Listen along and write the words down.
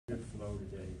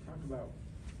about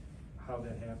how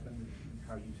that happened and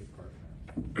how you took part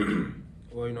in that?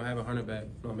 Well, having Hunter back,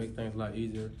 makes things a lot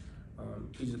easier.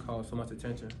 He just calls so much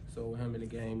attention. So with him in the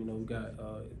game, we got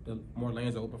the more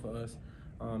lanes are open for us.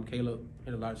 Caleb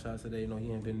hit a lot of shots today.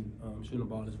 He ain't been shooting the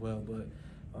ball as well, but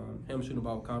him shooting the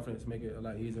ball with confidence make it a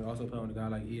lot easier. Also playing with a guy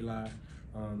like Eli,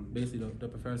 basically the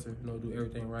professor, do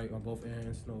everything right on both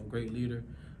ends. Great leader.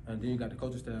 And then you got the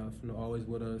coaching staff, always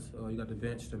with us. You got the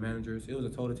bench, the managers. It was a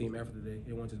total team effort today.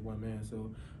 It wasn't just one man. So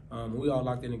when we all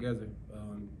locked in together,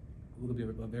 we could be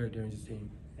a very dangerous team.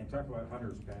 And talk about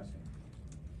Hunter's passing.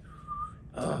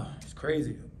 It's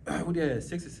crazy. We did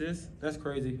 6 assists. That's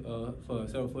crazy for a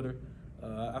 7-footer.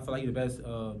 I feel like he's the best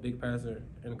big passer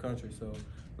in the country. So,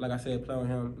 like I said, playing with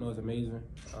him, it's amazing.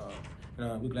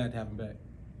 And we're glad to have him back.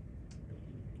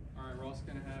 All right, we're also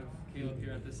going to have Caleb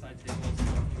here at this side table. So if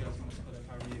you guys want to split up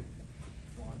however you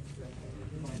want.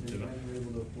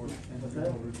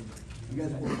 You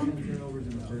guys forced 10 turnovers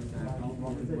in the first half. How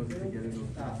important was it to get in those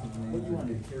passes? What do you want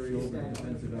to carry over the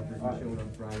defensive effort you showed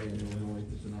on Friday and Illinois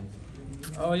tonight?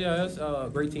 Oh yeah, it's a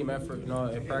great team effort.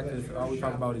 In practice, all we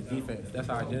talk about is defense. That's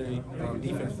our identity.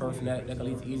 Defense first, and that can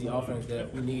lead to easy offense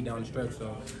that we need down the stretch.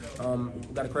 So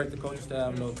we got to credit the coaching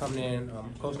staff. Coming in,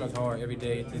 coaching us hard every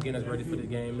day, just getting us ready for the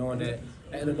game. Knowing that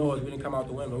at Illinois we didn't come out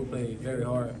the win, but we played very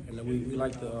hard, and we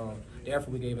like the effort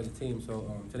we gave as a team.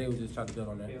 So today we just tried to build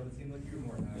on that.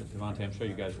 DeVante, I'm sure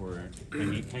you guys were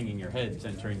hanging your heads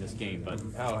entering this game, but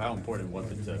how important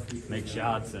was it to make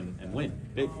shots and win?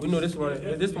 We knew this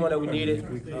is the one that we needed.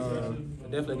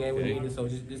 Definitely a game we needed. So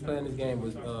just playing this game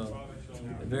was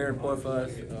very important for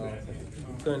us.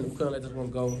 Couldn't let this one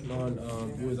go, knowing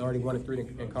we was already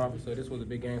 1-3 in conference. So this was a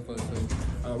big game for us.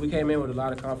 So we came in with a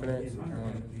lot of confidence.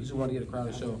 We just wanted to get the crowd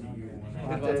a show.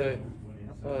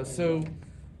 DeVante, so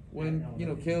when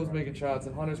Caleb's making shots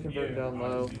and Hunter's converting down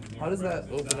low, how does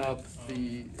that open up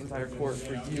the entire court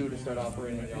for you to start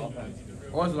operating the offense?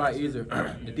 Well, it's a lot easier.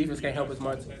 The defense can't help as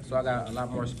much, so I got a lot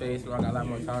more space, I got a lot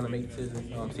more time to make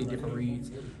decisions, see different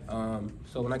reads.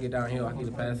 So when I get downhill, I can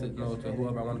either pass it to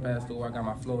whoever I want to pass to, or I got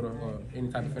my floater or any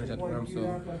type of finish at the rim. So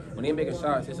when they're making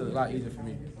shots, it's a lot easier for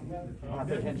me. I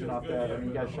think hinging off that,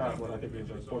 you guys shot I think it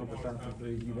was like 40% from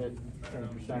threes. You hit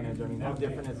 10%. How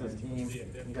different is this team?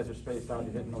 You guys are spaced out.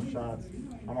 You're hitting those shots.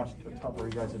 How much tougher are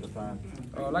you guys to defend?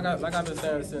 Like I've been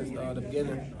saying since the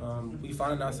beginning, we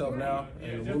finding ourselves now,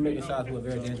 and we're making shots. We're a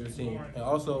very dangerous team. And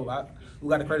also, we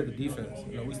got to credit the defense.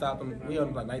 We stopped them. We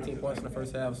had like 19 points in the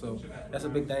first half, so that's a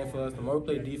big thing for us. The more we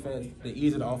play defense, the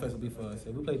easier the offense will be for us.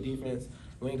 If we play defense,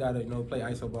 we ain't got to play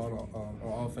iso ball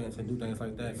on offense and do things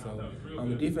like that. So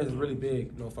the defense is really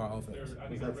big for our offense.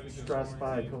 Is that stressed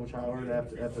by Coach Howard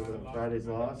after the Friday's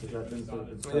loss? Has that been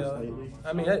sort of stressed lately?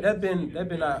 I mean that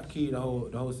been our key the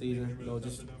whole season.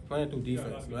 Just playing through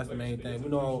defense. That's the main thing. We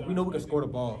know we can score the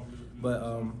ball.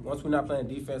 But once we're not playing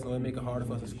defense, it make it harder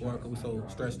for us to score because we're so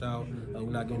stretched out.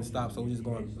 We're not getting stopped, so we're just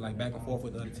going back and forth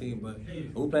with the other team. But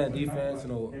when we're playing defense,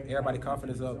 everybody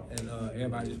confidence up and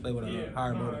everybody just play with a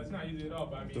higher motive.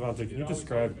 DeVante, can you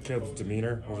describe Caleb's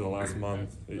demeanor over the last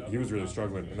month? He was really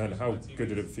struggling. And then how good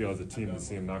did it feel as a team to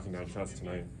see him knocking down shots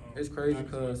tonight? It's crazy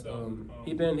because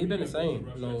he been the same.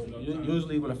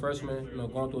 Usually when a freshman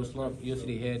going through a slump, you'll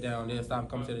see their head down, they'll stop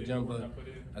coming to the gym. But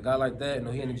a guy like that,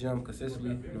 he in the gym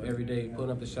consistently, every day,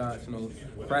 putting up the shots.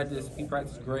 He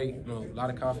practice great. A lot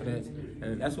of confidence,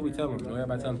 and that's what we tell him.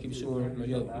 Everybody tell him keep shooting.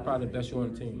 You're probably the best shooter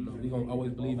on the team. We gonna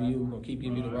always believe in you. We gonna keep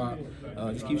giving you the rock.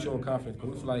 Just keep showing confidence. Cause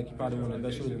we feel like he's probably one of the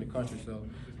best shooters in the country. So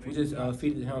we just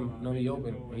feed it to him. He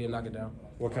open, and he'll knock it down.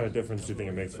 What kind of difference do you think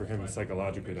it makes for him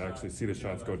psychologically to actually see the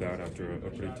shots go down after a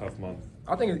pretty tough month?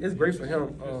 I think it's great for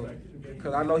him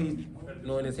because I know he's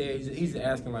in his head he's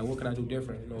asking what can I do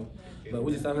different? But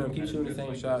we just tell him keep shooting the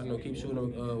same shot, keep shooting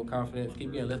with confidence,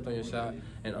 keep getting lift on your shot,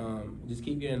 and just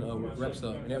keep getting reps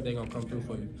up, and everything gonna come through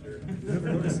for you.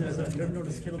 You ever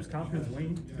notice Caleb's confidence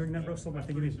wane during that roast? I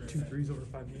think he made 2 threes over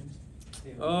 5 games.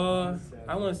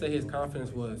 I wouldn't say his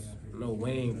confidence was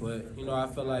wane, but I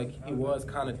feel like he was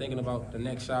kind of thinking about the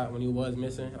next shot when he was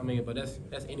missing. But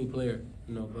that's any player,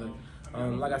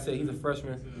 But like I said, he's a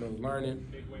freshman, learning.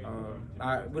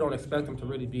 We don't expect him to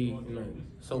really be,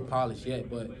 so polished yet,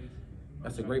 but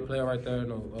that's a great player right there.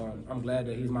 I'm glad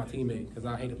that he's my teammate because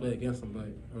I hate to play against him,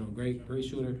 but great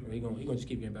shooter. He's gonna just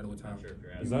keep getting better with time.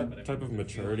 Is that type of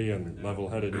maturity and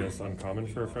level-headedness uncommon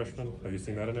for a freshman? Have you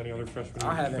seen that in any other freshmen?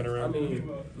 I haven't. I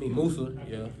mean Musa,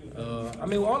 yeah.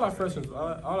 All our freshmen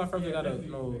got a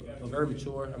very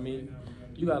mature.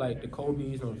 You got the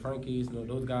Kobe's, the Frankies,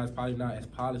 those guys probably not as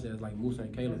polished as Musa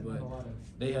and Caleb, but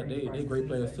they great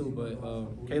players too.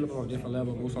 But Caleb on a different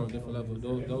level, Musa on a different level.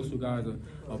 Those 2 guys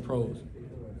are pros.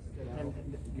 And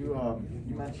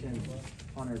you mentioned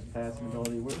Hunter's passing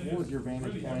ability. What was your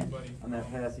vantage point on that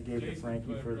pass he gave to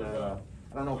Frankie for the?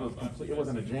 I don't know if it was complete. It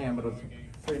wasn't a jam, but it was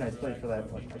a pretty nice play for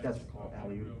that. Like, I guess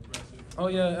alley-oop. Oh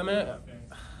yeah, I mean,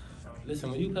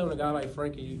 listen, when you play with a guy like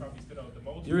Frankie,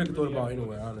 you really can throw the ball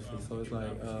anywhere, honestly. So it's like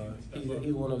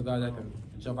he's one of those guys that can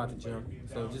jump out the gym.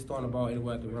 So just throwing the ball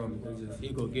anywhere at the rim, it's just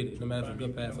he'll go get it, no matter if it's a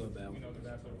good pass or a bad one.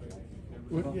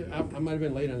 Well, yeah, I might have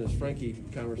been late on this Frankie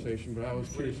conversation, but I was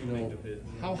curious to know,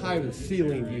 how high of a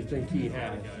ceiling do you think he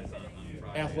has,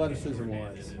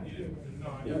 athleticism-wise?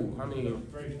 I mean,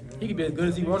 he can be as good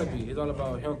as he want to be. It's all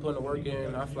about him putting the work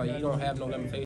in. I feel like he don't have no limitations.